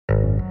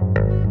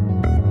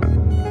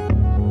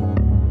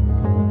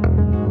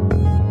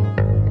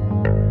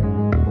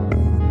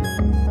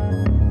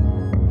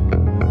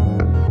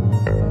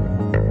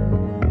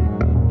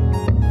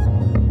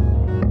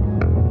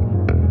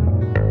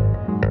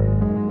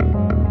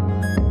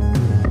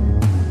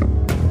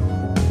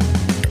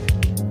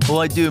Well,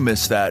 I do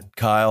miss that,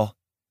 Kyle.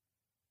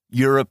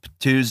 Europe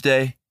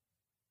Tuesday.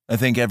 I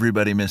think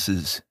everybody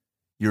misses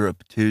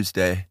Europe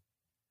Tuesday.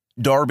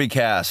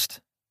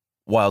 DarbyCast,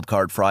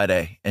 Wildcard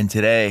Friday. And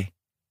today,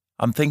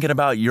 I'm thinking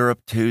about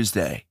Europe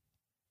Tuesday.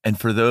 And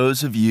for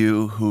those of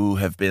you who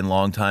have been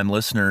longtime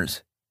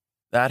listeners,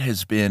 that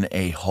has been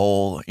a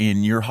hole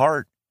in your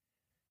heart.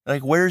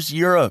 Like, where's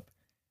Europe?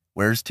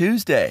 Where's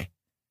Tuesday?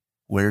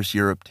 Where's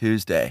Europe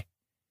Tuesday?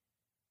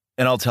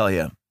 And I'll tell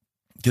you,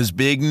 because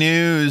big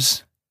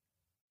news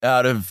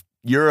out of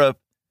Europe,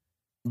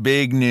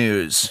 big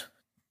news.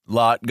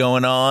 Lot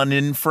going on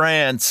in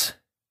France.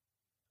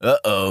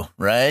 Uh-oh,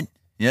 right?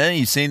 Yeah,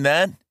 you seen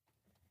that?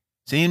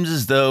 Seems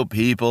as though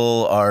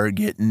people are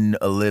getting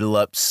a little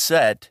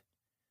upset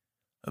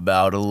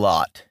about a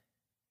lot.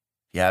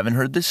 If you haven't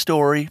heard this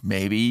story,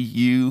 maybe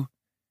you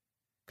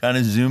kind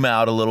of zoom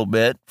out a little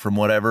bit from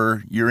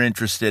whatever you're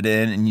interested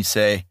in and you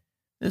say,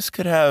 this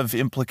could have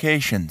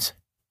implications.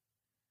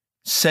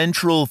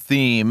 Central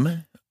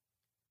theme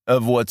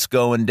of what's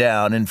going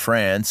down in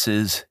France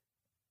is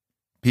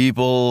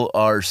people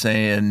are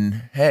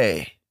saying,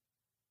 hey,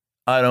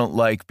 I don't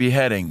like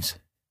beheadings.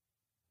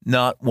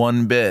 Not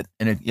one bit.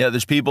 And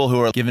there's people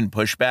who are giving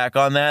pushback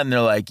on that, and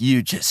they're like,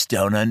 you just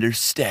don't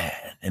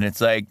understand. And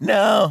it's like,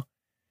 no,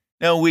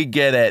 we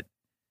get it.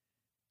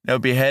 No,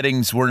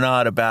 beheadings, we're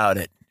not about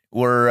it.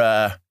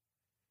 We're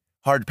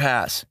hard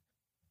pass.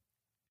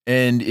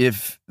 And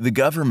if the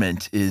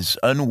government is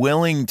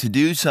unwilling to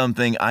do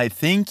something, I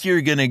think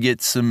you're going to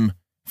get some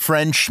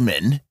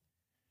Frenchmen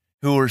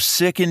who are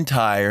sick and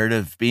tired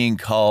of being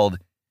called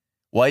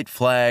white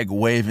flag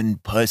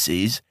waving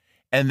pussies,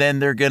 and then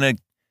they're going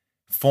to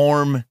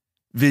form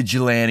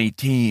vigilante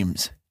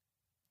teams.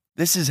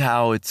 This is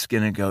how it's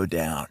going to go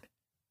down.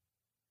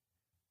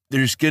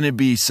 There's going to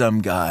be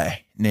some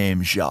guy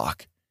named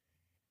Jacques.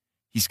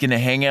 He's going to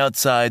hang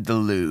outside the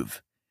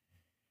Louvre,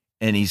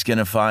 and he's going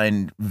to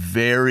find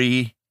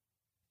very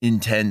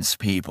intense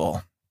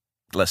people.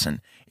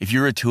 Listen, if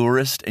you're a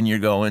tourist and you're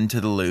going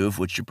to the Louvre,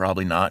 which you're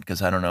probably not,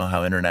 because I don't know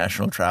how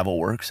international travel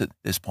works at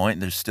this point,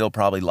 there's still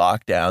probably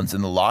lockdowns,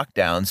 and the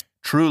lockdowns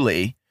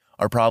truly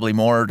are probably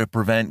more to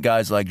prevent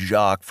guys like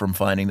Jacques from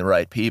finding the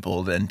right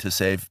people than to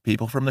save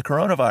people from the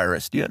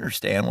coronavirus. Do you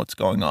understand what's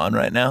going on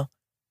right now?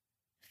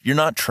 If you're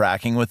not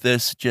tracking with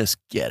this, just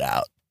get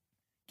out.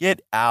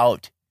 Get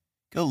out.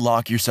 Go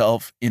lock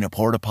yourself in a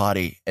porta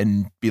potty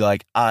and be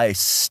like, I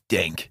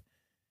stink.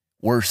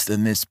 Worse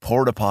than this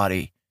porta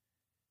potty.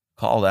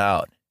 Called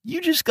out. You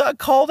just got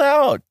called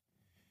out.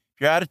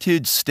 If your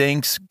attitude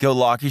stinks, go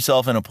lock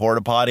yourself in a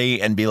porta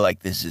potty and be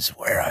like, this is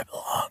where I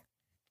belong.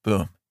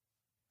 Boom.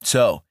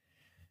 So,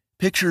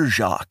 picture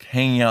Jacques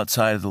hanging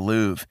outside of the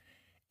Louvre,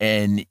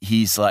 and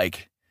he's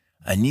like,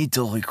 I need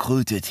to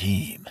recruit a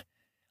team.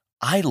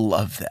 I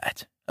love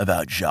that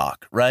about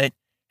Jacques, right?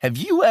 Have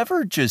you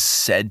ever just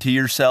said to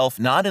yourself,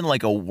 not in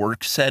like a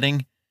work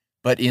setting,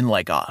 but in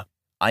like a,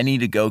 I need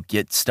to go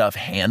get stuff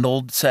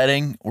handled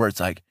setting, where it's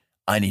like,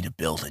 I need to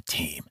build a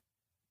team.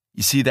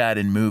 You see that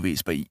in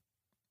movies, but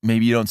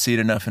maybe you don't see it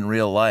enough in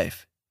real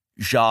life.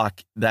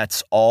 Jacques,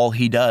 that's all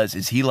he does,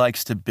 is he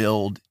likes to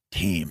build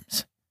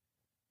teams.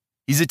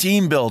 He's a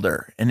team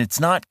builder, and it's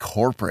not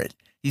corporate.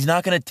 He's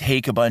not going to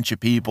take a bunch of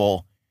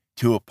people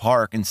to a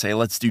park and say,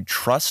 let's do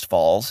trust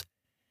falls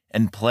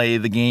and play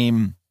the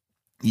game.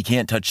 You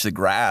can't touch the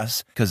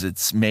grass because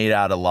it's made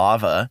out of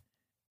lava.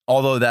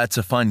 Although that's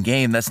a fun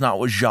game, that's not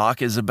what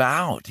Jacques is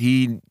about.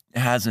 He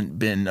hasn't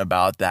been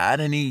about that,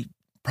 and he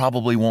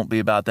probably won't be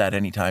about that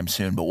anytime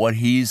soon. But what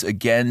he's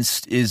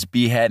against is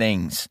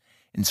beheadings.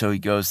 And so he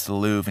goes to the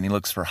Louvre and he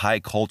looks for high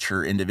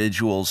culture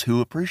individuals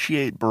who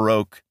appreciate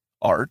Baroque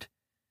art.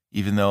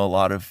 Even though a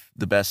lot of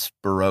the best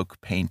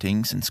Baroque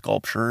paintings and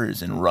sculpture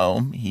is in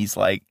Rome, he's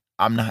like,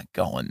 I'm not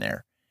going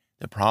there.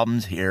 The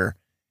problem's here.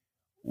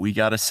 We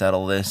got to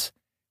settle this.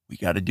 We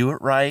got to do it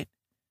right.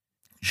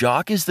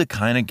 Jacques is the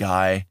kind of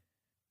guy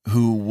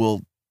who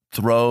will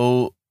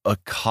throw a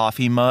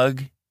coffee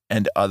mug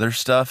and other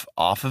stuff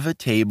off of a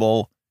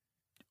table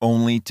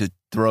only to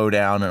throw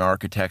down an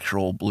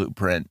architectural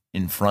blueprint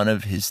in front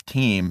of his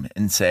team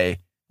and say,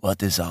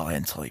 what is our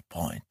entry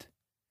point?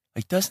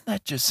 Like, doesn't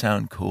that just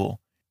sound cool?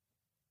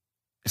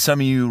 Some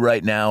of you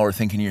right now are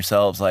thinking to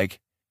yourselves like,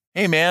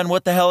 hey man,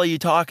 what the hell are you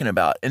talking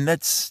about? And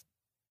that's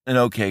an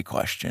okay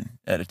question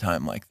at a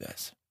time like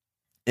this.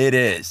 It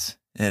is.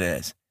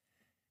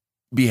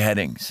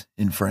 Beheadings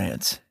in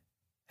France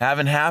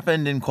haven't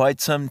happened in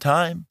quite some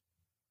time.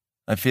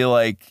 I feel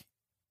like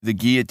the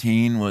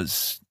guillotine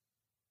was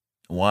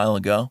a while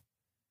ago,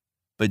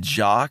 but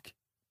Jacques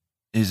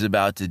is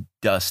about to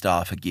dust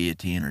off a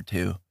guillotine or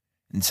two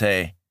and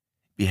say,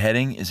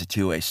 beheading is a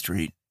two-way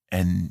street,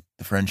 and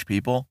the French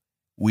people,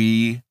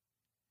 we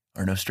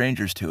are no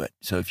strangers to it.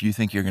 So if you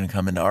think you're going to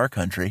come into our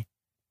country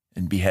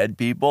and behead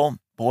people,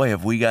 boy,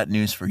 have we got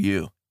news for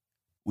you.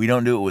 We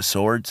don't do it with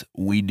swords.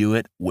 We do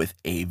it with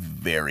a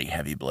very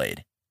heavy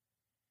blade.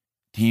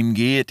 Team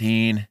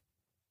guillotine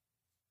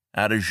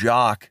out of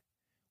Jacques.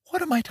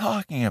 What am I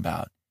talking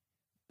about?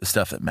 The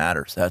stuff that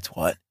matters. That's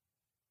what.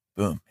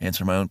 Boom.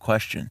 Answer my own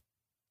question.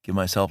 give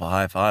myself a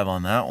high five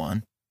on that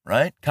one,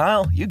 right?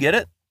 Kyle, you get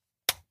it?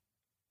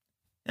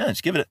 Yeah,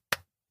 just give it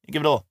a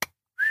little.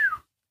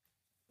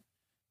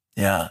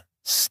 Yeah,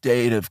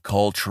 state of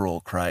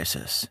cultural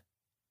crisis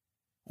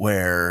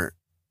where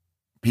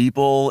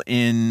people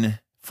in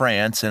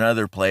France and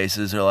other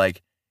places are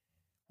like,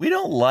 we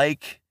don't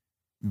like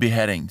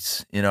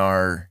beheadings in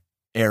our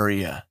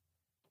area.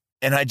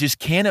 And I just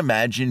can't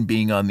imagine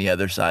being on the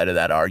other side of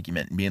that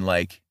argument and being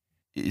like,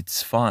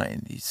 it's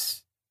fine.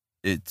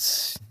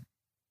 It's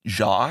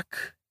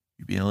Jacques.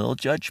 You're being a little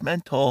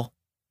judgmental.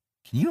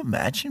 Can you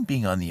imagine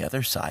being on the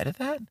other side of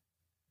that? And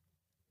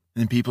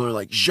then people are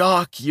like,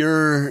 Jacques,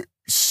 you're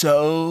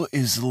so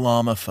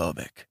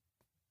Islamophobic.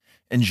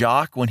 And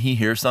Jacques, when he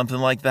hears something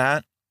like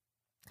that,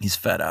 he's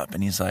fed up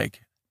and he's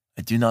like,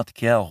 I do not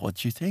care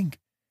what you think.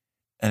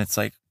 And it's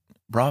like,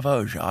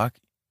 bravo, Jacques.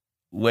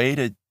 Way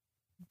to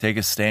take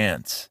a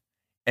stance.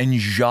 And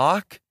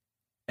Jacques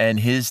and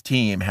his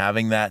team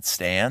having that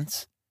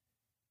stance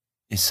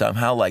is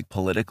somehow like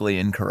politically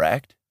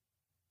incorrect.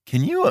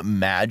 Can you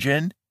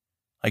imagine,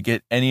 like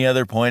at any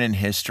other point in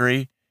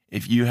history,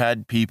 if you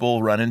had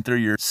people running through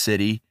your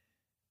city,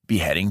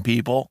 beheading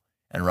people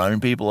and running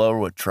people over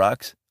with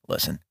trucks?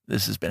 Listen,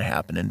 this has been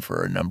happening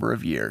for a number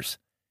of years.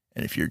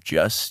 And if you're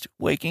just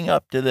waking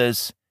up to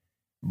this,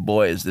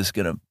 boy, is this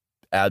going to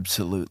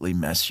absolutely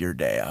mess your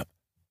day up.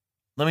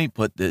 Let me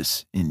put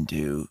this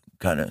into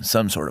kind of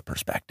some sort of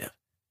perspective.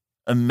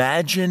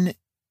 Imagine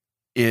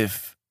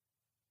if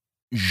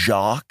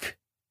Jacques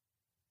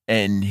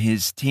and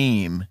his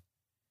team,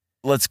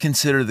 let's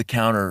consider the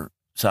counter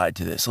side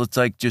to this. Let's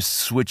like just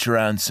switch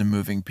around some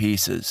moving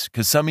pieces.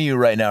 Because some of you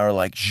right now are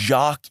like,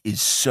 Jacques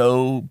is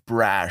so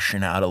brash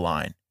and out of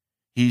line.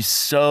 He's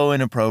so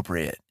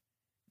inappropriate.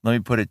 Let me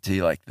put it to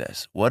you like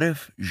this. What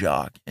if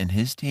Jacques and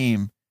his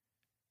team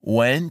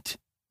went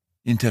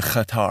into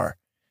Qatar?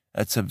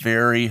 That's a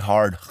very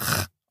hard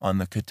on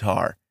the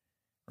Qatar,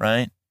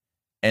 right?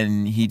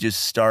 And he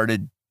just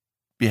started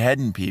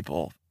beheading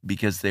people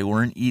because they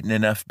weren't eating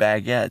enough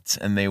baguettes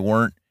and they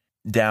weren't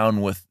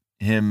down with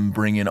him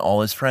bringing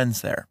all his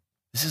friends there.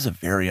 This is a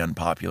very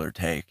unpopular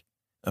take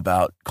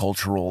about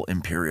cultural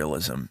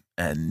imperialism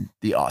and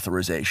the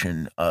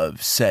authorization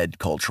of said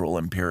cultural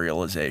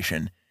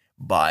imperialization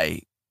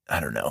by, I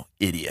don't know,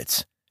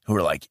 idiots who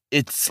are like,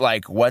 it's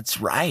like, what's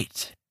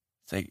right?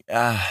 It's like,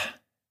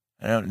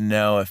 I don't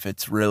know if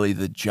it's really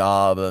the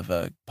job of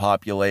a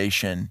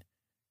population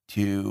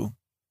to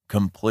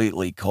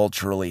completely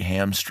culturally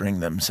hamstring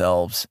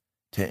themselves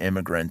to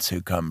immigrants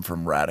who come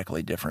from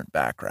radically different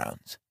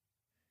backgrounds.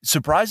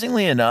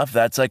 Surprisingly enough,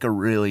 that's like a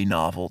really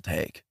novel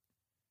take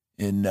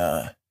in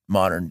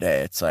modern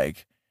day. It's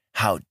like,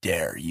 how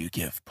dare you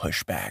give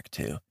pushback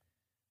to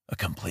a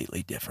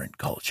completely different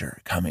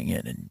culture coming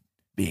in and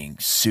being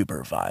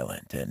super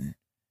violent and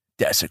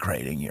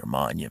desecrating your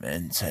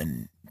monuments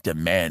and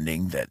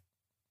demanding that.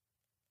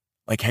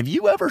 Like, have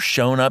you ever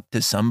shown up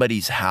to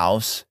somebody's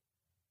house?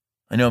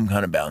 I know I'm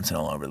kind of bouncing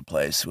all over the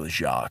place with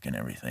Jacques and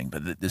everything,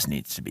 but this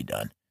needs to be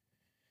done.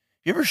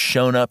 You ever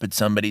shown up at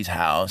somebody's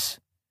house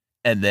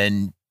and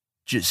then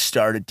just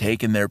started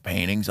taking their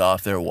paintings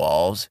off their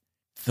walls,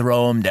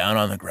 throw them down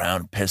on the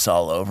ground, piss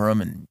all over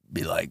them, and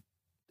be like,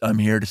 I'm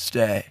here to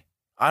stay?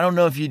 I don't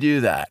know if you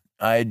do that.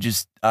 I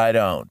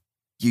don't.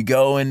 You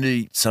go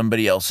into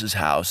somebody else's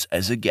house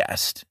as a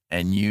guest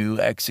and you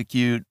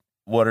execute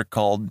what are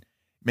called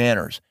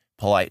manners,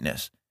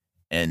 politeness,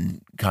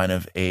 and kind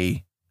of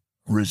a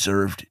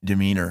reserved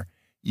demeanor.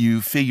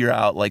 You figure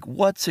out like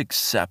what's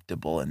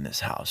acceptable in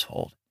this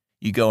household.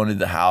 You go into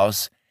the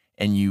house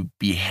and you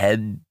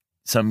behead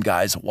some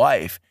guy's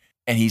wife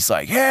and he's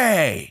like,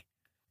 hey,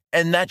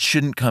 and that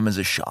shouldn't come as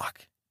a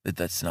shock that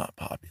that's not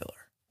popular.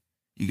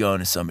 You go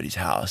into somebody's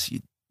house, you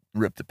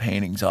rip the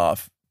paintings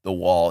off the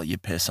wall, you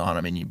piss on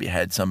them and you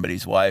behead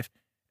somebody's wife,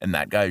 and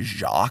that guy's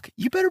Jacques,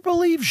 you better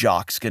believe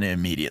Jacques' going to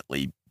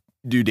immediately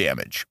do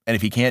damage. And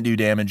if he can't do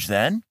damage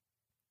then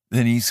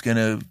he's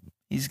going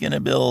to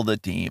build a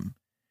team.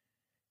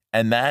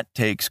 And that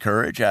takes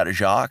courage out of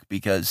Jacques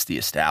because the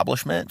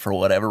establishment, for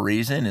whatever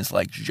reason, is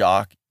like,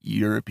 Jacques,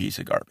 you're a piece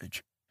of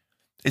garbage.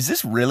 Is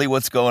this really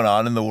what's going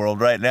on in the world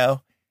right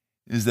now?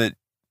 Is that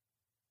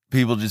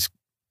people just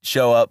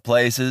show up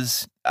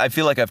places? I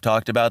feel like I've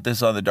talked about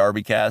this on the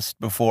DarbyCast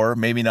before,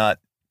 maybe not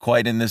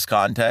quite in this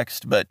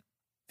context, but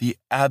the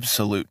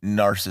absolute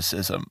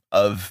narcissism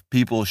of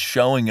people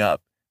showing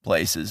up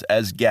places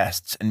as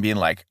guests and being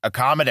like,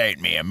 accommodate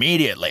me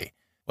immediately.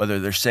 Whether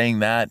they're saying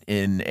that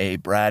in a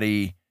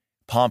bratty,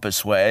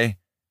 pompous way,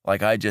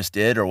 like I just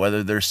did, or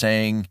whether they're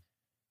saying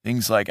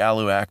things like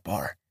Allahu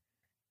Akbar.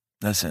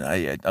 Listen,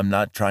 I'm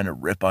not trying to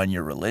rip on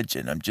your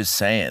religion. I'm just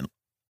saying,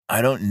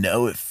 I don't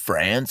know if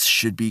France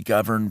should be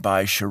governed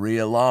by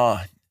Sharia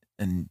law.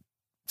 And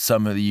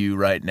some of you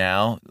right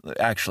now,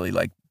 actually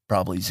like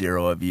probably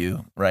zero of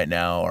you right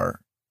now are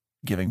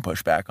giving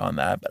pushback on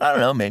that. But I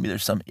don't know, maybe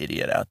there's some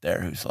idiot out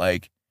there who's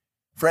like,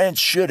 France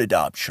should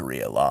adopt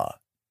Sharia law.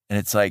 And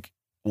it's like,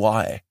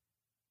 why?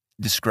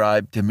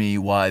 Describe to me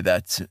why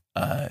that's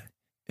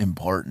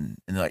important.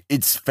 And they're like,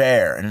 it's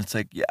fair. And it's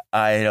like, yeah,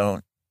 I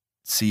don't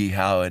see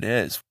how it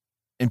is.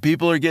 And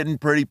people are getting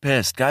pretty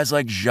pissed. Guys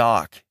like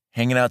Jacques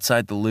hanging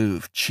outside the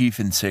Louvre,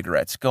 chiefing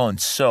cigarettes, going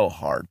so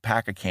hard.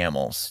 Pack of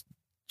Camels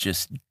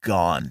just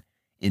gone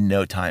in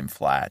no time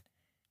flat.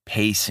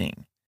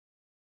 Pacing.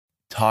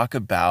 Talk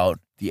about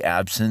the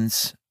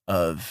absence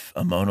of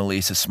a Mona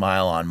Lisa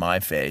smile on my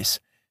face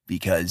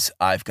because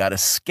I've got a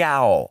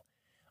scowl.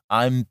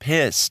 I'm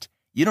pissed.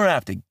 You don't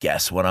have to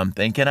guess what I'm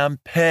thinking. I'm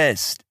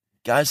pissed.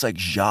 Guys like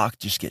Jacques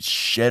just get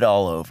shit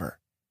all over.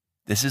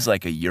 This is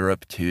like a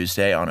Europe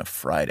Tuesday on a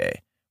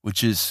Friday,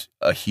 which is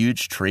a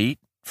huge treat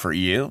for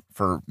you,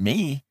 for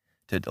me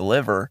to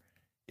deliver.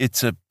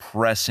 It's a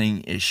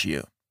pressing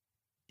issue.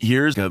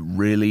 Here's a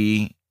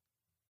really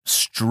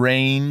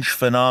strange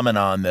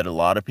phenomenon that a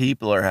lot of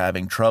people are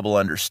having trouble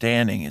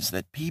understanding is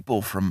that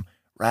people from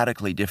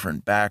radically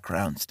different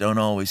backgrounds don't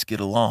always get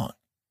along.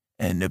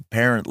 And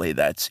apparently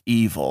that's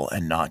evil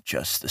and not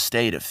just the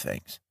state of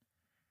things.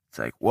 It's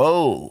like,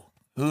 whoa,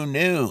 who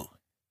knew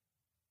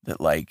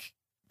that like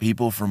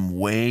people from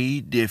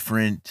way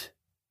different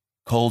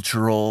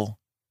cultural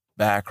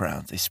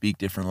backgrounds, they speak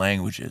different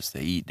languages,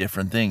 they eat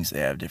different things,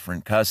 they have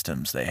different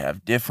customs, they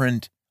have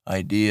different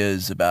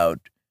ideas about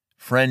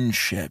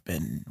friendship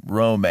and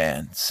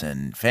romance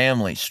and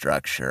family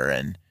structure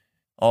and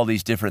all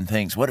these different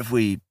things. What if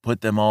we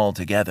put them all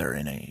together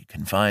in a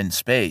confined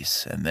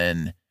space and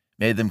then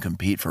made them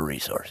compete for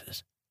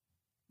resources?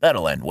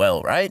 That'll end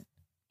well, right?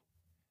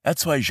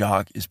 That's why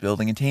Jacques is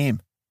building a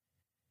team.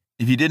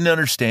 If you didn't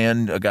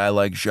understand a guy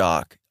like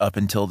Jacques up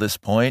until this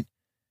point,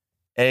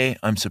 A,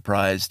 I'm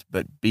surprised,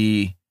 but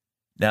B,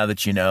 now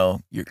that you know,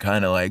 you're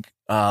kind of like,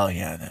 oh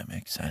yeah, that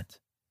makes sense.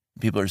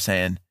 People are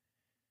saying,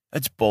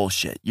 that's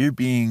bullshit. You're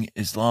being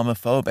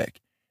Islamophobic.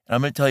 And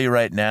I'm going to tell you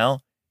right now,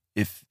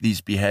 if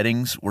these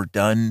beheadings were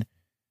done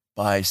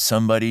by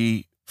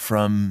somebody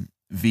from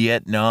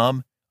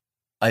Vietnam,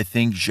 I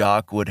think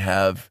Jacques would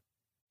have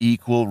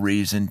equal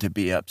reason to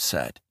be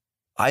upset.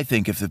 I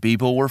think if the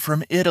people were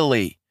from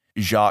Italy,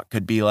 Jacques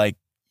could be like,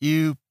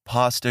 you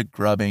pasta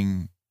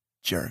grubbing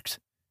jerks,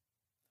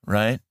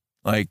 right?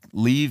 Like,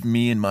 leave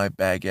me and my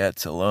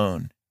baguettes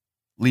alone.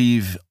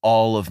 Leave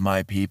all of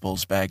my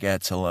people's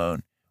baguettes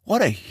alone.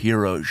 What a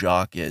hero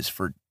Jacques is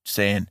for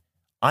saying,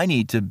 I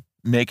need to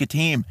make a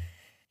team.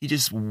 He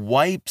just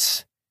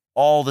wipes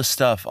all the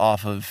stuff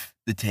off of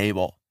the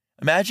table.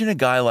 Imagine a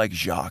guy like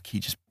Jacques. He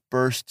just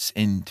bursts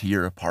into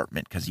your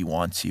apartment because he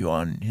wants you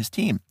on his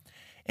team.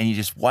 And he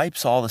just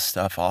wipes all the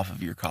stuff off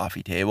of your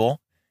coffee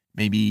table.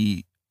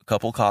 Maybe a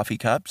couple coffee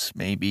cups,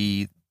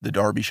 maybe the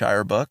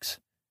Derbyshire books,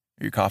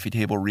 or your coffee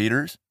table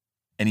readers.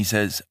 And he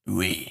says,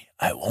 oui,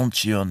 I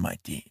want you on my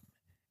team.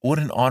 What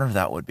an honor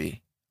that would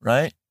be,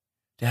 right?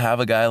 To have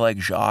a guy like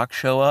Jacques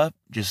show up,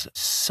 just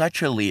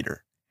such a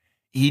leader.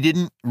 He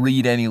didn't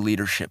read any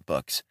leadership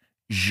books.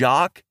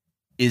 Jacques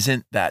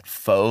isn't that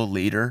faux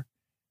leader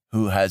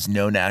who has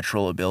no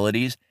natural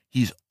abilities.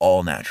 He's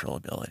all natural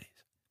abilities.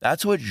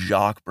 That's what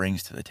Jacques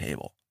brings to the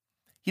table.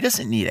 He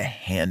doesn't need a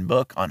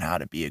handbook on how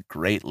to be a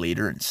great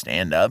leader and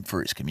stand up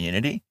for his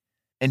community.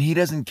 And he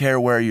doesn't care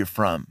where you're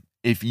from.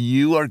 If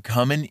you are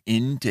coming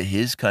into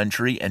his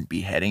country and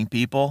beheading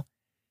people,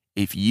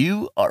 if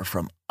you are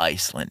from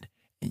Iceland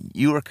and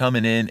you are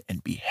coming in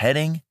and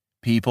beheading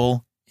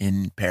people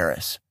in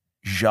Paris,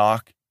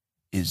 Jacques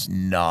is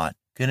not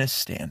going to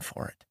stand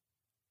for it.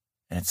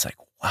 And it's like,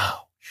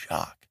 wow,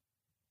 Jacques,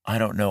 I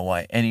don't know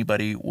why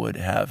anybody would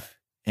have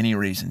any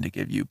reason to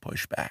give you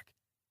pushback.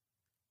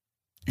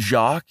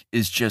 Jacques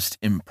is just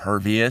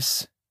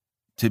impervious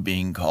to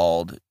being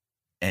called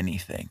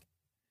anything.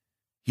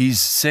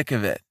 He's sick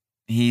of it.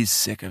 He's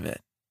sick of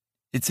it.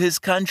 It's his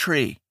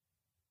country.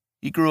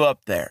 He grew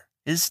up there.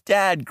 His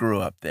dad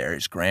grew up there.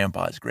 His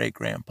grandpa, his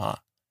great-grandpa.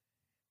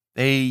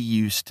 They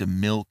used to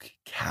milk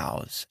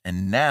cows.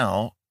 And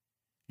now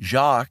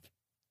Jacques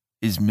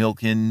is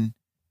milking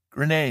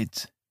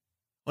grenades.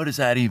 What does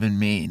that even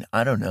mean?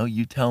 I don't know.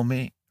 You tell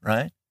me,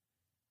 right?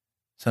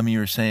 Some of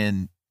you are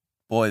saying,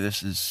 boy,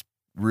 this is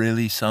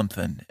really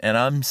something. And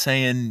I'm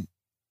saying,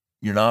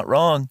 you're not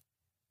wrong.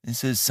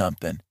 This is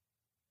something.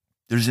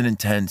 There's an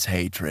intense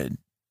hatred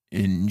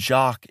in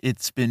Jacques.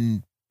 It's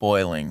been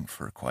boiling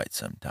for quite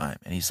some time.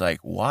 And he's like,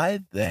 why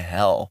the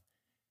hell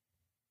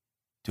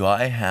do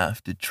I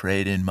have to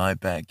trade in my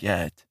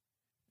baguette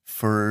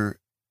for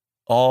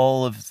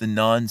all of the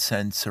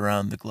nonsense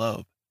around the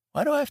globe?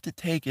 Why do I have to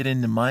take it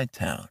into my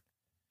town?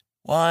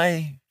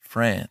 Why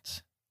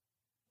France?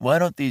 Why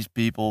don't these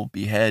people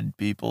behead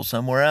people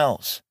somewhere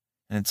else?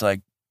 And it's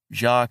like,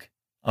 Jacques,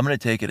 I'm going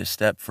to take it a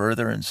step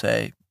further and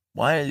say,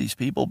 why are these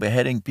people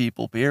beheading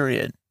people,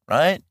 period,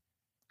 right?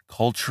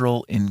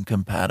 Cultural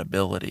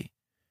incompatibility.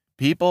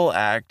 People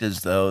act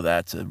as though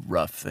that's a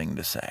rough thing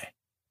to say.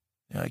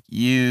 They're like,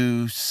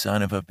 you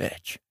son of a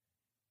bitch.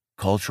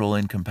 Cultural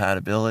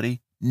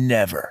incompatibility?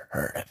 Never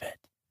heard of it.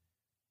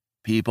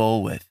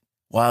 People with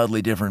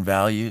wildly different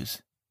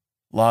values,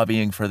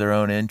 lobbying for their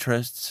own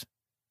interests,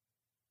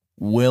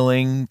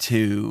 willing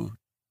to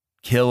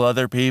kill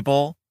other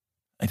people.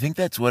 I think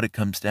that's what it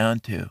comes down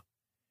to.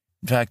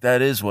 In fact,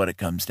 that is what it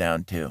comes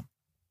down to.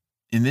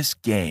 in this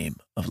game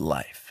of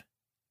life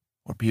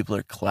where people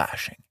are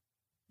clashing,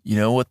 you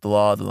know what the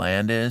law of the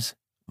land is?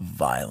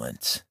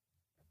 Violence.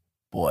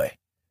 Boy,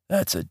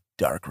 that's a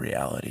dark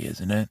reality,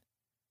 isn't it?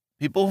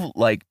 People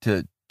like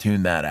to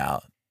tune that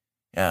out.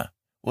 Yeah.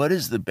 What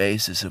is the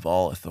basis of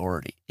all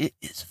authority? It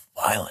is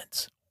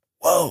violence.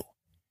 Whoa.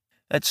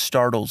 That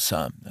startles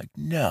some. Like,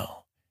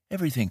 no,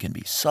 everything can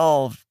be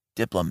solved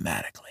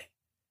diplomatically.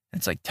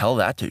 It's like, tell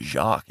that to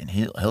Jacques and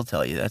he'll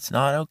tell you that's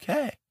not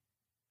okay.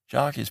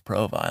 Jacques is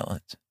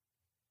pro-violence.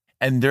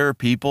 And there are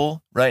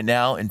people right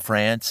now in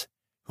France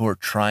who are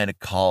trying to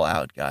call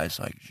out guys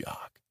like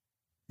Jacques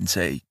and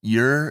say,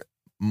 you're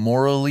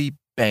morally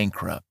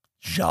bankrupt,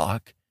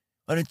 Jacques.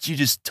 Why don't you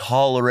just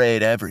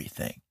tolerate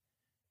everything?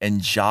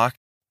 And Jacques,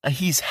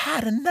 he's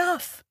had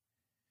enough.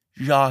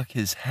 Jacques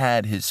has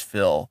had his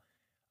fill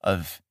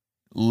of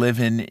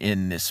living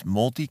in this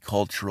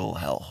multicultural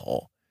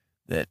hellhole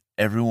that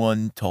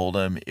everyone told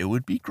him it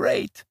would be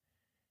great.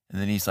 And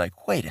then he's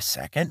like, wait a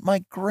second,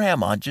 my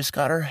grandma just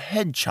got her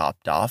head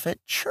chopped off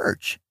at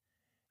church.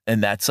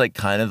 And that's like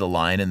kind of the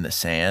line in the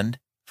sand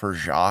for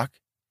Jacques.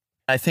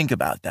 I think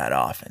about that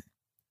often.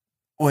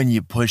 When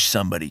you push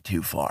somebody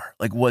too far,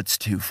 like what's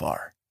too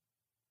far?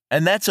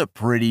 And that's a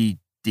pretty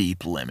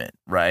deep limit,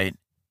 right?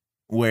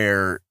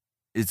 Where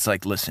it's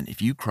like, listen,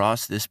 if you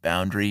cross this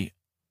boundary,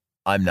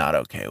 I'm not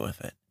okay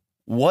with it.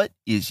 What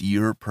is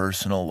your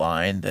personal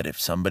line that if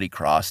somebody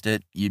crossed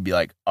it, you'd be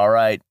like, all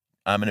right,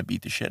 I'm going to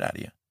beat the shit out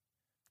of you?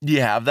 Do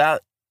you have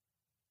that?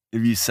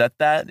 Have you set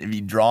that? Have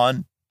you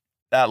drawn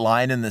that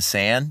line in the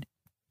sand?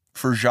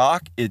 For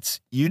Jacques,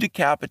 it's you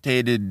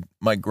decapitated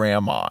my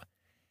grandma.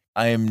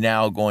 I am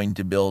now going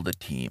to build a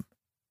team.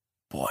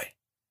 Boy,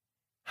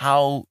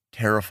 how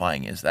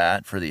terrifying is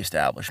that for the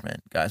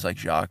establishment? Guys like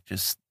Jacques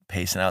just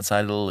pacing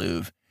outside of the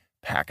Louvre,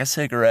 pack of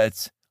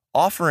cigarettes,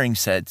 offering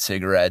said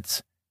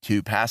cigarettes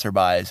to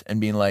passerbys and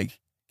being like,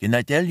 can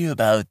I tell you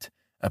about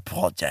a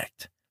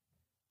project?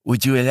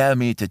 Would you allow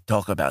me to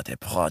talk about a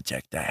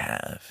project I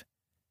have?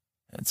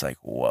 And it's like,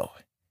 whoa,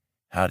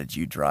 how did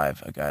you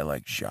drive a guy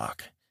like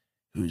Jacques,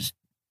 whose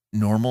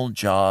normal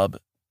job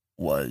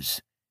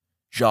was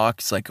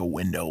Jacques like a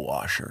window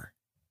washer,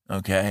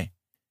 okay?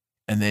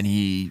 And then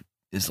he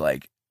is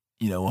like,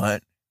 you know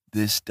what?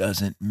 This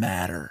doesn't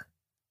matter.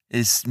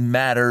 This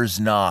matters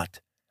not.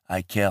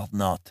 I care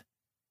not.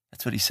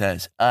 That's what he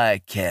says.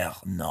 I care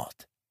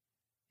not.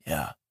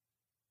 Yeah.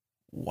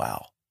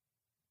 Wow.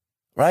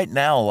 Right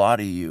now, a lot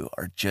of you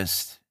are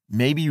just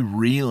maybe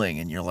reeling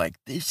and you're like,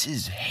 this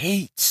is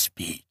hate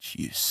speech,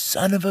 you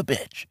son of a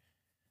bitch.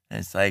 And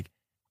it's like,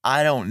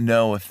 I don't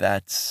know if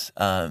that's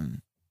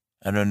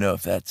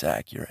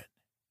accurate.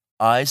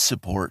 I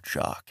support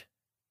Jacques.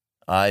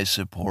 I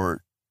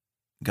support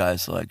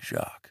guys like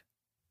Jacques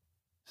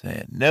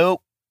saying,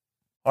 nope,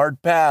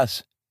 hard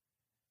pass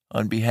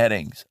on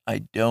beheadings.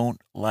 I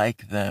don't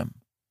like them.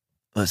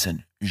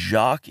 Listen,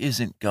 Jacques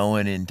isn't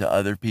going into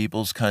other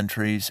people's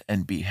countries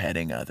and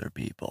beheading other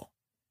people.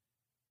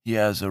 He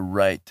has a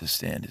right to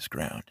stand his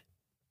ground.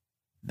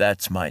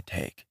 That's my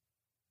take.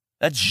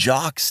 That's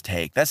Jacques'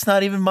 take. That's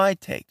not even my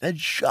take. That's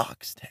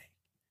Jacques' take.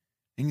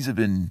 Things have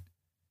been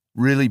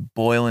really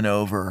boiling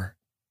over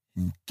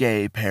in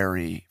gay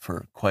Paris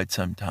for quite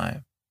some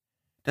time.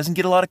 Doesn't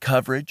get a lot of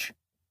coverage.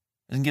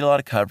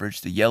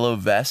 The yellow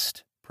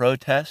vest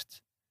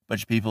protests. A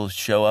bunch of people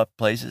show up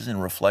places in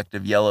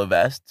reflective yellow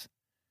vests.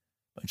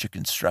 A bunch of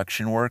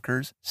construction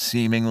workers,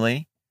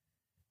 seemingly.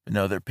 But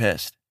no, they're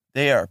pissed.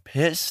 They are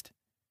pissed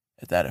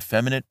at that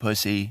effeminate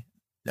pussy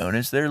known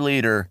as their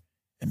leader,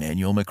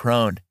 Emmanuel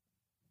Macron.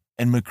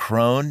 And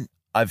Macron,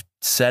 I've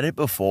said it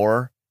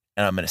before,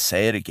 and I'm going to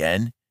say it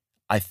again.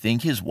 I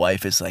think his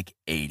wife is like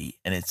 80.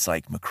 And it's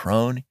like,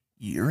 Macron,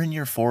 you're in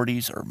your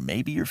 40s or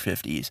maybe your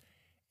 50s,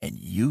 and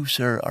you,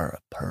 sir, are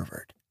a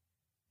pervert.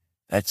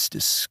 That's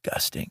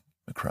disgusting,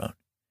 Macron.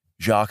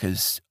 Jacques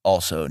is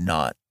also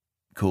not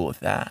cool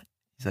with that.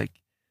 He's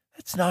like,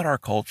 that's not our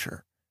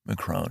culture,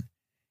 Macron.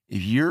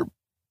 If you're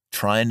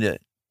trying to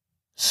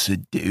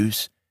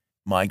seduce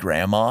my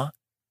grandma,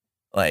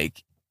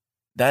 like,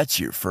 that's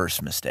your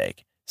first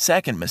mistake.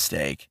 Second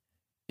mistake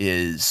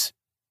is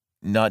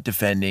not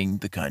defending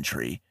the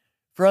country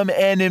from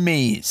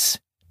enemies,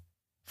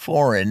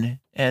 foreign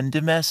and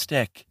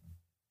domestic.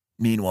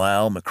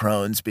 Meanwhile,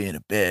 Macron's being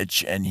a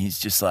bitch, and he's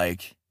just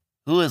like,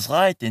 who is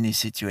right in this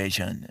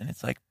situation? And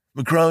it's like,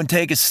 Macron,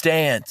 take a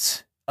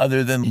stance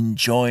other than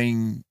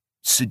enjoying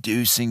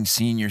seducing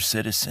senior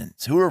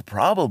citizens who are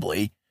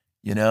probably,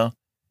 they don't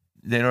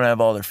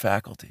have all their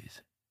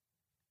faculties.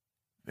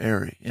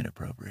 Very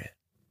inappropriate.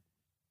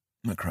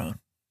 Macron.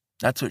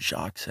 That's what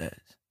Jacques says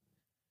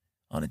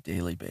on a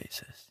daily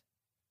basis.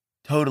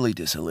 Totally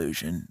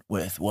disillusioned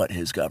with what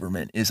his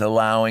government is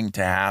allowing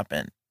to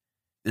happen.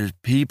 There's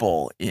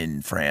people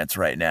in France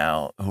right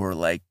now who are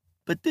like,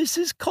 but this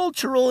is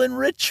cultural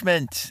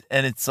enrichment.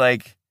 And it's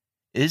like,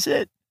 is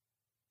it?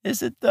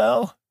 Is it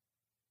though?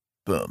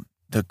 Boom.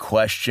 The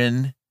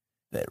question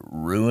that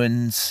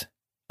ruins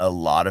a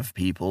lot of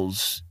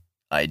people's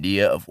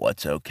idea of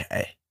what's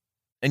okay.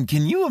 And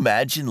can you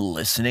imagine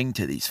listening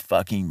to these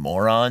fucking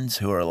morons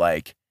who are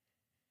like,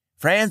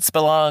 France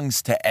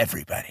belongs to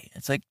everybody?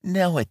 It's like,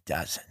 no, it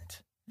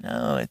doesn't.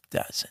 No, it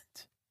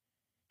doesn't.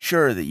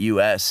 Sure, the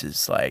U.S.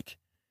 is like,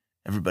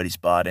 everybody's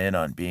bought in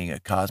on being a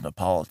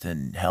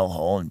cosmopolitan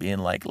hellhole and being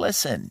like,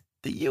 listen,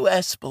 the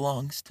U.S.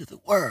 belongs to the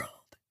world.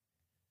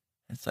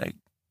 It's like,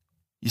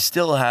 you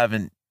still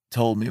haven't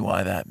told me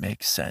why that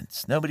makes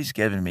sense. Nobody's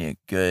given me a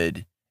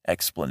good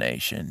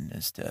explanation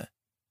as to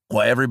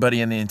why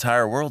everybody in the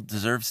entire world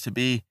deserves to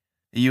be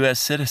a U.S.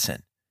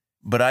 citizen.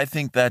 But I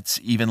think that's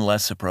even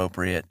less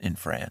appropriate in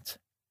France.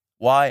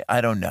 Why?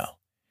 I don't know.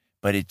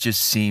 But it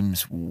just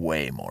seems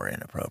way more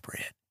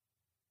inappropriate.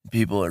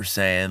 People are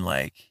saying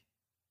like,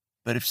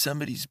 but if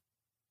somebody's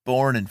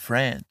born in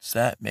France,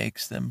 that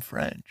makes them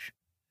French.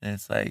 And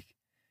it's like,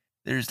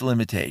 there's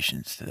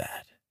limitations to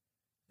that.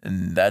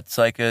 And that's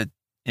like a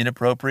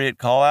inappropriate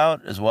call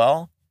out as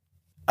well.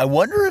 I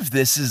wonder if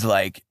this is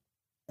like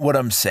what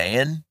I'm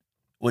saying,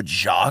 what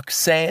Jacques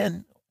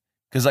saying,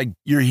 because like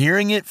you're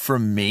hearing it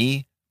from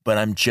me, but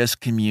I'm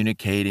just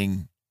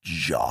communicating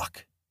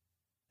Jacques.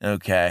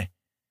 Okay.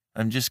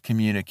 I'm just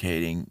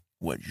communicating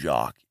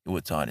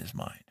what's on his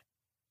mind.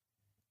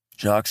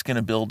 Jacques going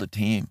to build a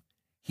team.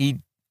 He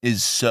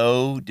is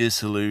so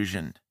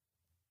disillusioned.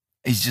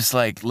 He's just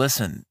like,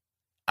 listen,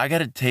 I got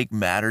to take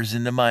matters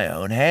into my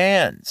own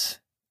hands.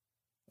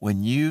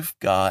 When you've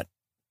got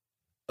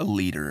a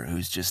leader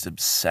who's just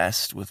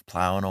obsessed with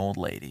plowing old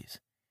ladies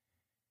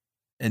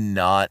and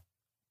not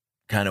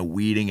kind of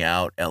weeding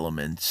out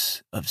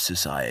elements of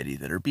society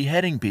that are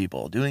beheading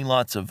people, doing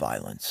lots of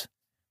violence,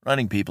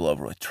 running people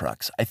over with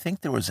trucks. I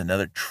think there was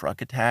another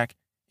truck attack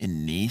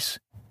in Nice.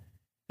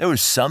 There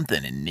was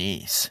something in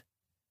Nice.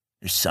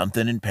 There's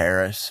something in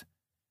Paris.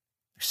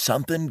 There's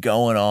something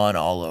going on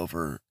all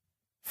over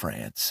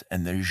France.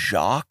 And the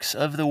Jacques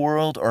of the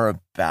world are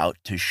about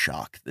to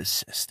shock the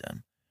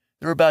system.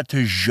 They're about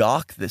to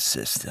Jacques the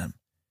system,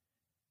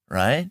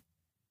 right?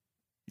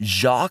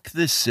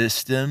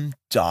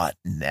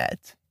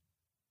 JacquesTheSystem.net.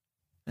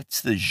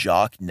 That's the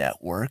Jacques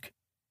network.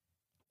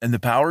 And the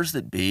powers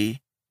that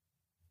be,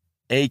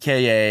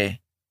 aka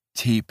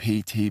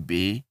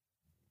TPTB,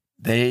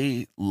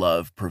 they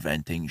love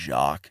preventing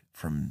Jacques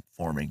from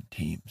forming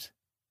teams.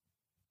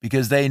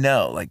 Because they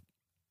know, like,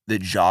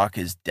 that Jacques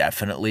is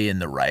definitely in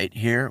the right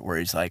here, where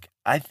he's like,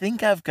 I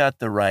think I've got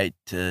the right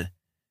to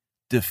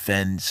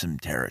defend some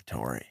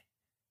territory.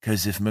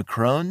 Because if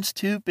Macron's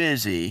too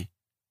busy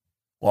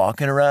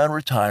walking around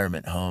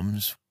retirement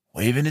homes,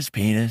 waving his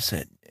penis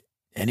at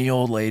any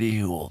old lady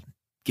who will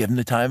give him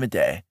the time of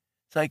day,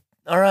 it's like,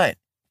 all right,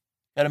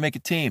 got to make a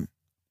team.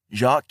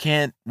 Jacques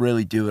can't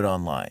really do it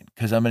online,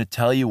 because I'm going to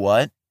tell you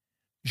what,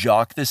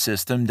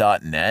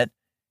 JacquesTheSystem.net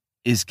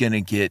is going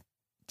to get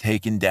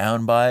taken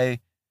down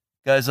by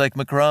guys like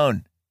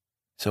Macron.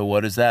 So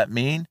what does that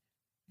mean?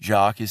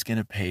 Jacques is going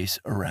to pace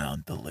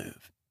around the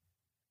Louvre.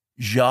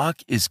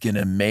 Jacques is going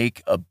to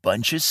make a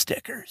bunch of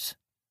stickers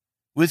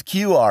with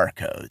QR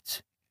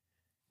codes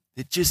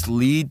that just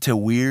lead to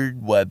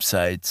weird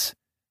websites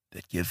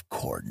that give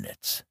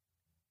coordinates,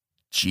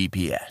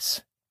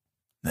 GPS.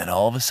 Then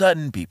all of a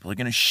sudden, people are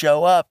going to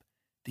show up,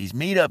 these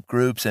meetup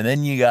groups, and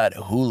then you got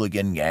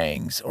hooligan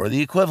gangs, or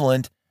the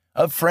equivalent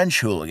of French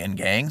hooligan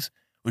gangs,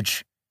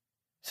 which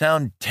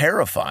sound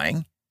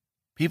terrifying.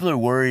 People are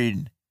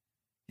worried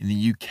in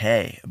the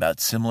UK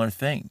about similar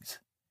things.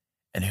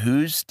 And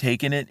who's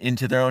taking it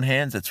into their own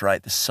hands? That's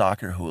right, the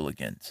soccer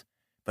hooligans.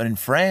 But in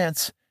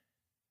France,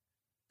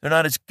 they're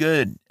not as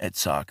good at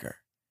soccer.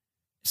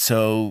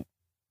 So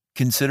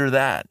consider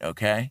that,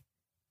 okay?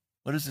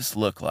 What does this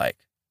look like?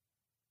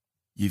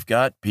 You've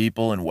got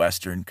people in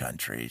Western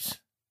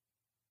countries,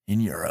 in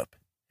Europe,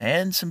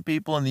 and some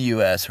people in the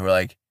US who are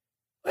like,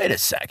 wait a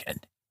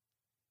second.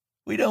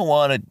 We don't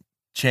want to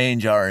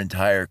change our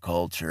entire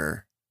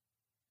culture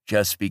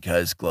just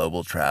because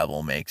global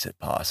travel makes it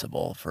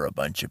possible for a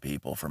bunch of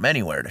people from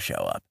anywhere to show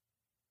up.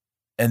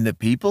 And the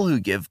people who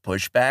give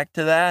pushback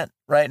to that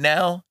right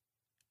now,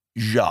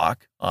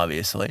 Jacques,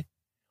 obviously,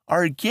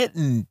 are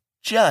getting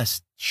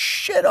just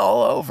shit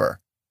all over.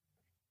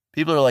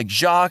 People are like,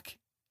 Jacques,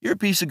 you're a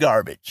piece of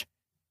garbage.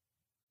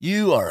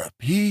 You are a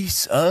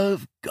piece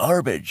of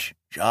garbage,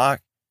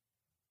 Jacques.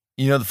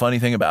 You know the funny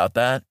thing about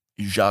that?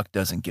 Jacques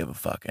doesn't give a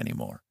fuck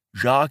anymore.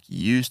 Jacques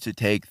used to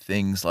take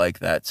things like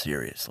that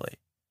seriously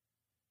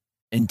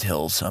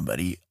until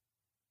somebody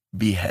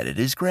beheaded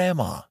his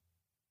grandma.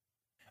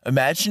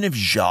 Imagine if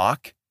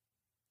Jacques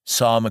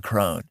saw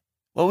Macron.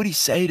 What would he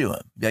say to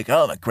him? Be like,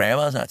 oh, my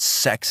grandma's not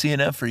sexy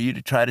enough for you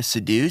to try to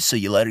seduce, so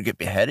you let her get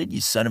beheaded,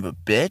 you son of a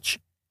bitch?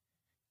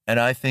 And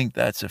I think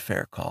that's a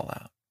fair call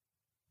out.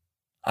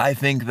 I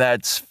think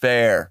that's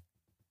fair.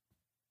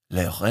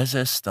 Les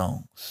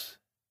résistants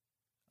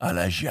à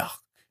la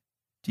Jacques.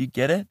 Do you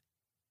get it?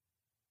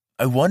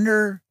 I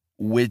wonder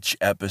which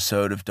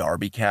episode of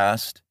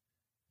DarbyCast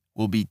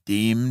will be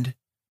deemed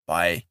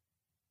by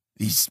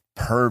these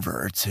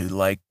perverts who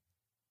like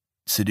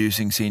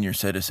seducing senior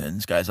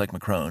citizens, guys like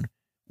Macron,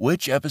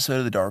 which episode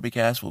of the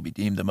DarbyCast will be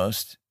deemed the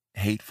most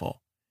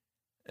hateful?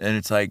 And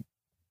it's like,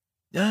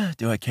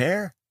 Do I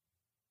care?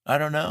 I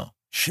don't know.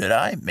 Should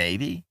I?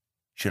 Maybe.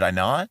 Should I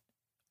not?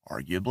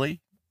 Arguably.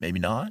 Maybe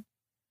not.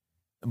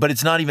 But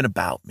it's not even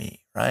about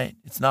me, right?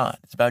 It's not.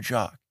 It's about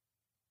Jacques.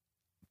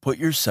 Put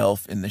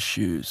yourself in the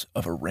shoes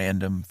of a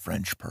random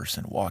French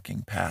person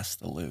walking past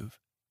the Louvre.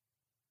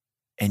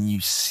 And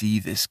you see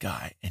this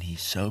guy, and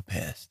he's so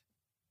pissed,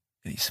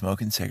 and he's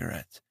smoking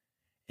cigarettes,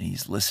 and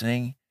he's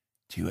listening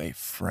to a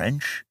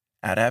French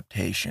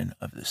adaptation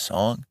of the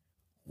song,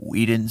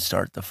 We Didn't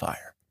Start the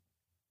Fire.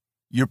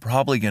 You're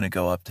probably going to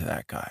go up to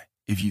that guy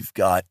if you've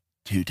got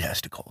 2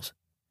 testicles.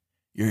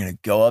 You're going to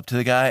go up to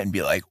the guy and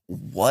be like,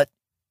 what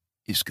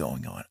is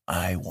going on?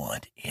 I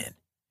want in.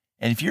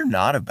 And if you're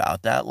not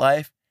about that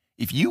life,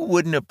 if you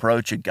wouldn't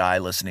approach a guy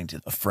listening to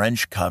the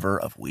French cover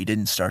of We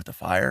Didn't Start the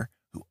Fire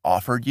who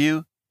offered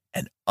you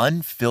an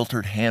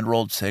unfiltered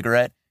hand-rolled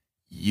cigarette,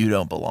 you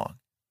don't belong.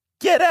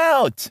 Get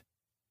out.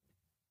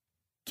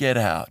 Get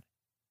out.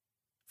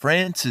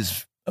 France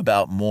is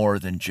about more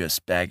than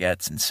just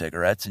baguettes and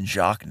cigarettes, and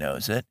Jacques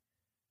knows it.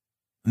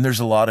 And there's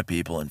a lot of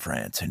people in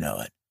France who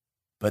know it.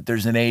 But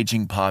there's an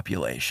aging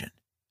population,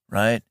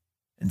 right?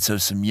 And so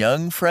some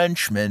young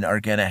Frenchmen are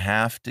going to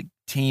have to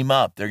team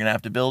up. They're going to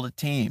have to build a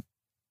team.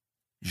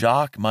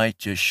 Jacques might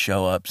just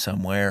show up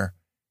somewhere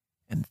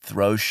and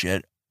throw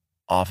shit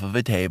off of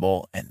a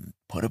table and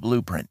put a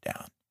blueprint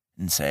down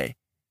and say,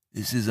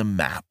 this is a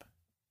map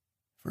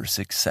for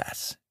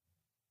success.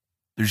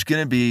 There's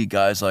going to be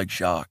guys like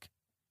Jacques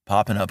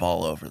popping up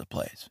all over the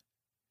place.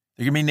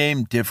 They're going to be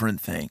named different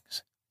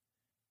things.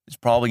 It's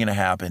probably going to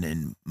happen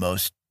in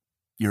most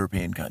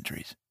European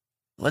countries.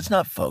 Let's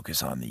not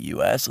focus on the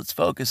US. Let's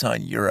focus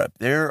on Europe.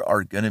 There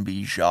are going to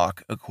be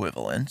Jacques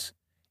equivalents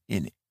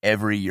in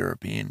every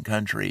European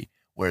country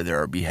where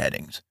there are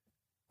beheadings,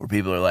 where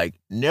people are like,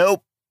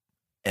 nope.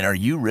 And are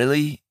you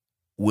really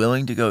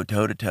willing to go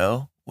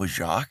toe-to-toe with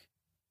Jacques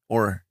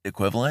or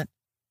equivalent?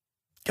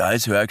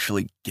 Guys who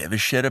actually give a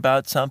shit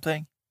about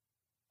something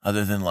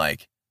other than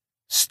like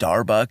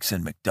Starbucks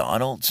and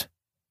McDonald's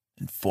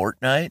and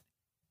Fortnite?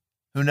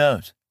 Who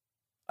knows?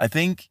 I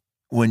think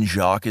when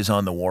Jacques is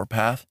on the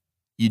warpath,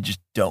 you just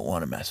don't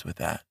want to mess with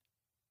that.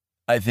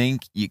 I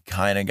think you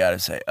kind of got to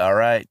say, all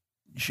right,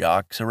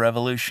 Jacques' a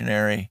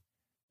revolutionary.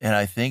 And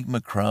I think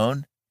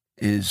Macron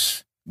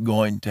is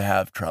going to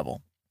have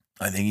trouble.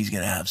 I think he's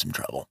going to have some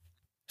trouble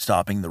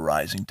stopping the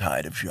rising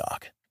tide of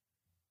Jacques.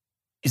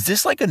 Is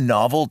this like a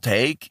novel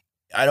take?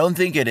 I don't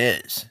think it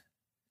is.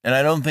 And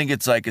I don't think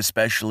it's like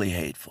especially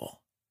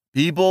hateful.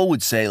 People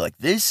would say like,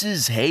 this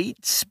is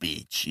hate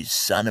speech, you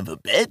son of a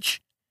bitch.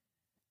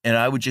 And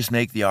I would just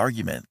make the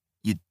argument,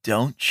 you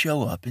don't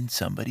show up in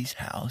somebody's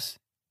house,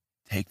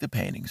 take the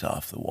paintings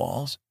off the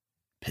walls,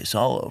 piss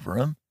all over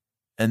them,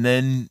 and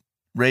then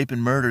rape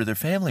and murder their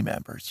family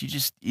members.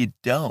 You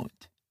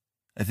don't.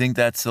 I think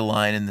that's the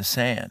line in the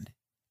sand.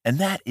 And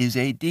that is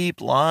a deep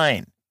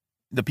line.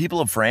 The people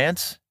of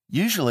France,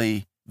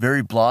 usually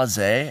very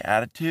blasé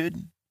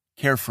attitude,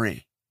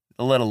 carefree.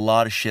 They'll let a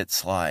lot of shit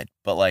slide.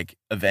 But like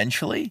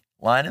eventually,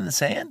 line in the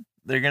sand,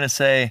 they're going to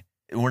say,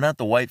 we're not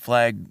the white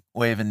flag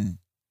waving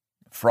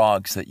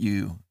frogs that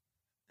you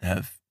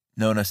have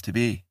known us to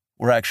be.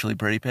 We're actually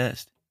pretty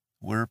pissed.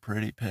 We're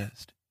pretty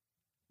pissed.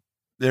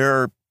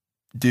 There are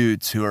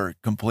dudes who are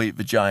complete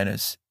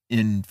vaginas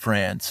in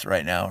France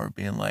right now are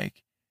being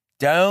like,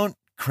 don't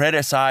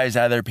criticize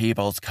other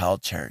people's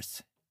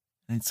cultures.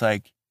 And it's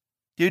like,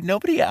 dude,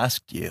 nobody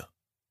asked you.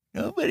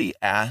 Nobody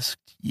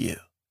asked you.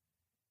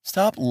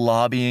 Stop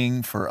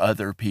lobbying for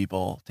other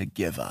people to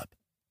give up.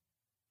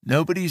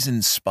 Nobody's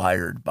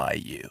inspired by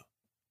you.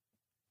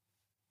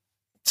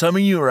 Some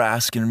of you are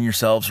asking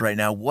yourselves right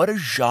now, what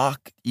does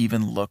Jacques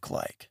even look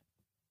like?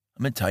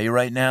 I'm going to tell you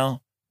right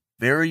now,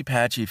 very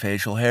patchy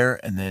facial hair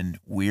and then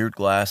weird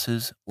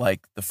glasses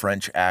like the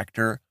French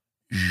actor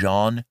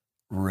Jean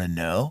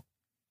Reno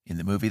in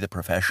the movie The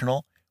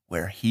Professional,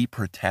 where he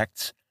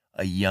protects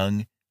a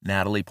young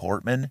Natalie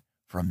Portman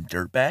from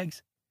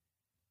dirtbags.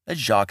 That's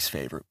Jacques'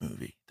 favorite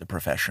movie, The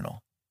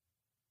Professional,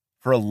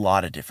 for a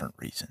lot of different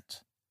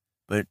reasons.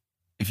 But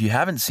if you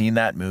haven't seen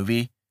that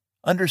movie,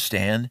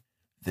 understand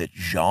that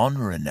Jean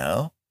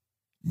Reno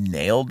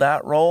nailed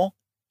that role.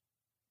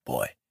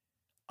 Boy,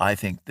 I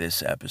think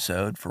this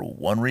episode, for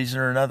one reason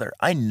or another,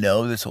 I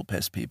know this will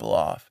piss people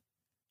off.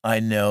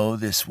 And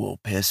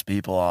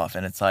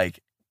it's like,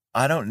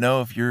 I don't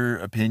know if your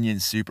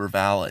opinion's super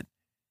valid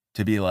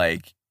to be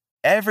like,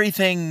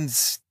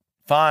 everything's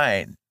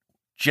fine.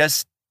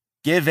 Just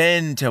give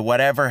in to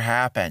whatever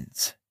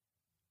happens.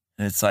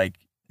 And it's like,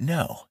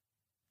 no.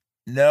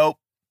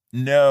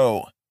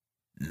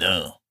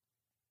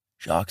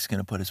 Jacques' going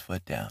to put his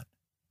foot down.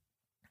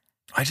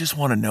 I just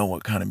want to know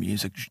what kind of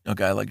music a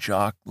guy like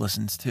Jacques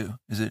listens to.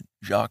 Is it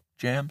Jacques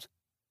Jams?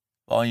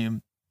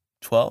 Volume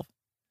 12?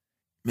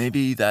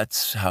 Maybe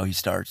that's how he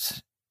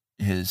starts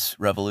his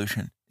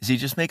revolution. Is he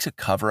just makes a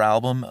cover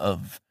album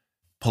of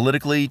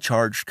politically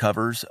charged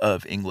covers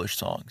of English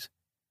songs.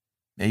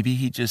 Maybe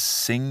he just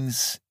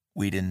sings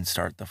We Didn't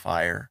Start the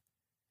Fire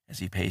as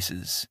he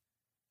paces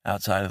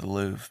outside of the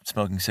Louvre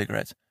smoking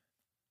cigarettes.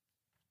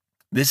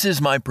 This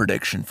is my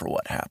prediction for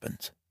what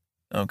happens,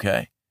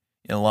 okay?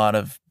 In a lot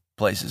of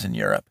places in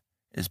Europe,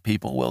 is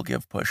people will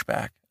give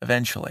pushback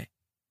eventually.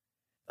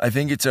 I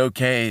think it's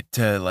okay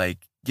to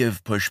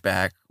give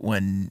pushback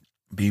when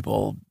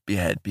people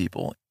behead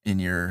people in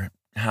your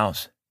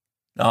house.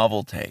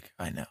 Novel take,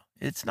 I know.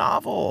 It's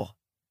novel,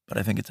 but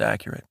I think it's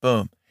accurate.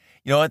 Boom.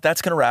 You know what?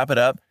 That's going to wrap it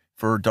up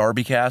for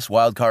DarbyCast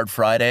Wildcard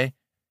Friday.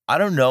 I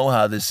don't know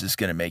how this is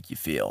going to make you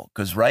feel,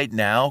 because right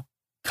now,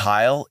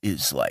 Kyle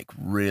is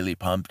really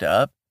pumped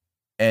up.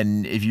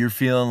 And if you're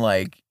feeling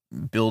like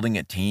building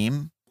a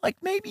team,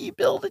 maybe you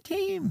build a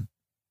team.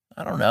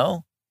 I don't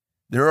know.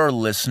 There are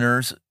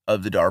listeners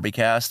of the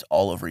DarbyCast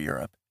all over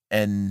Europe,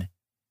 and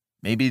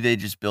maybe they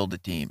just build a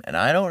team. And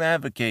I don't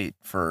advocate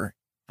for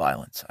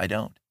violence. I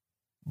don't.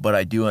 But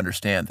I do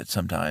understand that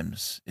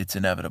sometimes it's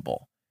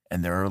inevitable.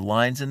 And there are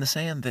lines in the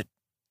sand that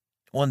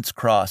once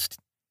crossed,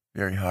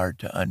 very hard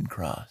to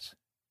uncross.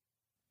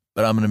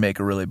 But I'm going to make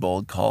a really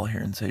bold call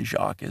here and say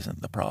Jacques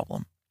isn't the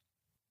problem.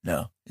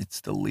 No, it's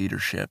the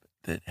leadership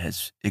that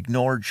has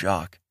ignored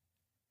Jacques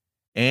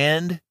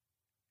and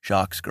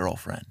Jacques'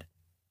 girlfriend.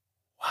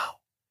 Wow.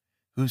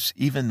 Who's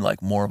even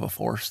more of a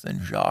force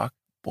than Jacques.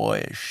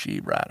 Boy, is she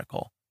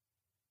radical.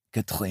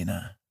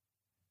 Katrina.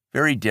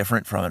 Very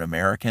different from an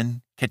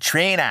American.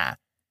 Katrina.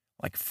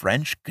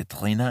 French,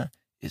 Katrina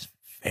is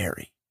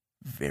very,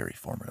 very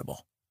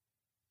formidable.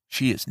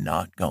 She is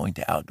not going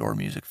to outdoor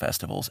music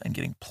festivals and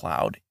getting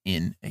plowed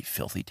in a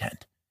filthy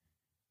tent.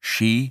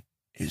 She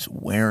is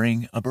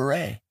wearing a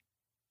beret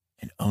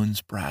and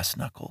owns brass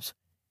knuckles.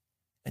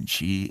 And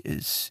she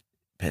is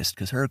pissed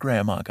because her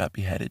grandma got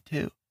beheaded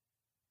too.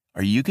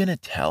 Are you going to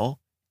tell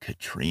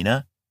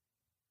Katrina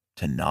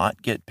to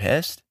not get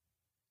pissed?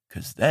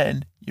 Because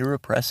then you're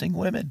oppressing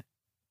women.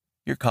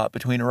 You're caught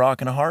between a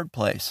rock and a hard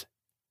place.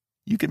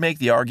 You could make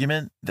the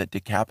argument that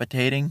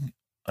decapitating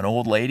an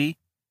old lady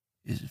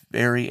is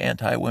very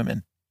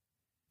anti-women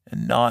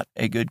and not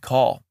a good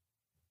call.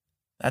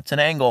 That's an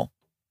angle.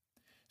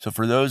 So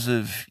for those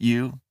of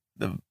you,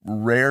 the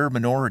rare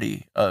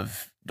minority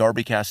of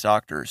DarbyCast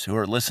doctors who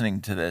are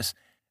listening to this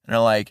and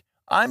are like,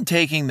 I'm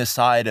taking the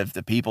side of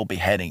the people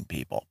beheading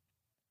people,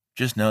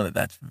 just know that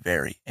that's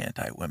very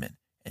anti-women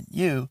and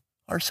you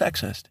are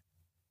sexist.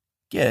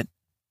 Get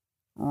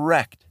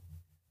wrecked.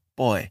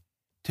 Boy,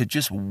 to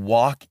just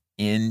walk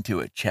into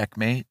a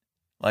checkmate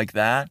like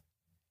that,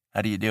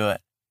 how do you do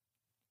it?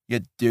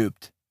 Get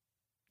duped.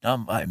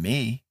 Not by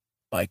me,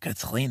 by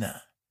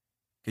Katrina,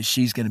 because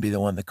she's going to be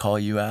the one to call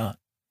you out.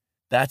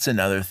 That's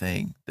another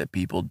thing that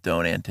people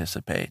don't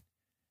anticipate,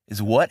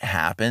 is what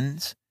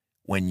happens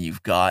when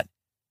you've got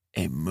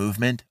a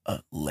movement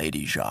of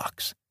Lady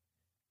Jacques,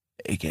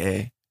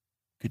 a.k.a.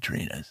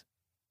 Katrina's.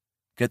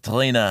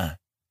 Katrina,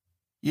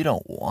 you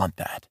don't want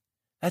that.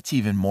 That's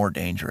even more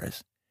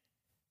dangerous.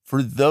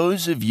 For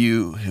those of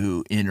you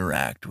who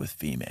interact with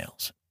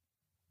females,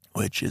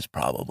 which is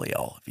probably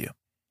all of you,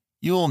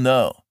 you'll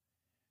know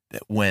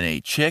that when a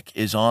chick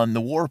is on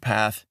the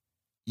warpath,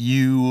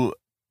 you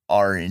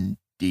are in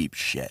deep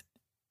shit.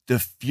 The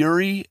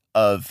fury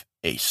of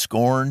a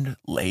scorned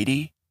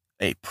lady,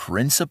 a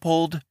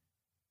principled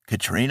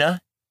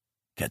Katrina,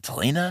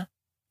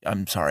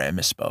 I'm sorry, I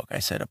misspoke. I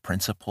said a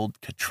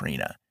principled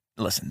Katrina.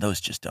 Listen,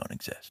 those just don't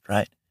exist,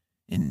 right?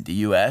 In the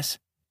U.S.,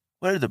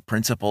 what are the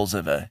principles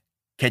of a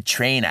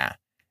Katrina?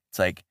 It's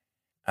I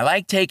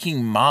like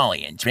taking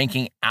Molly and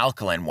drinking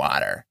alkaline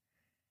water.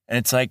 And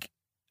it's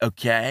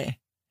okay.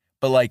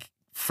 But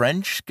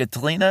French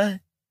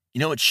Katrina,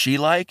 you know what she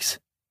likes?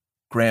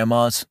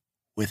 Grandmas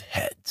with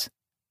heads.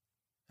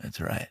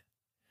 That's right.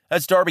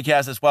 That's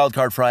DarbyCast. That's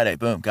Wildcard Friday.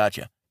 Boom.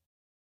 Gotcha.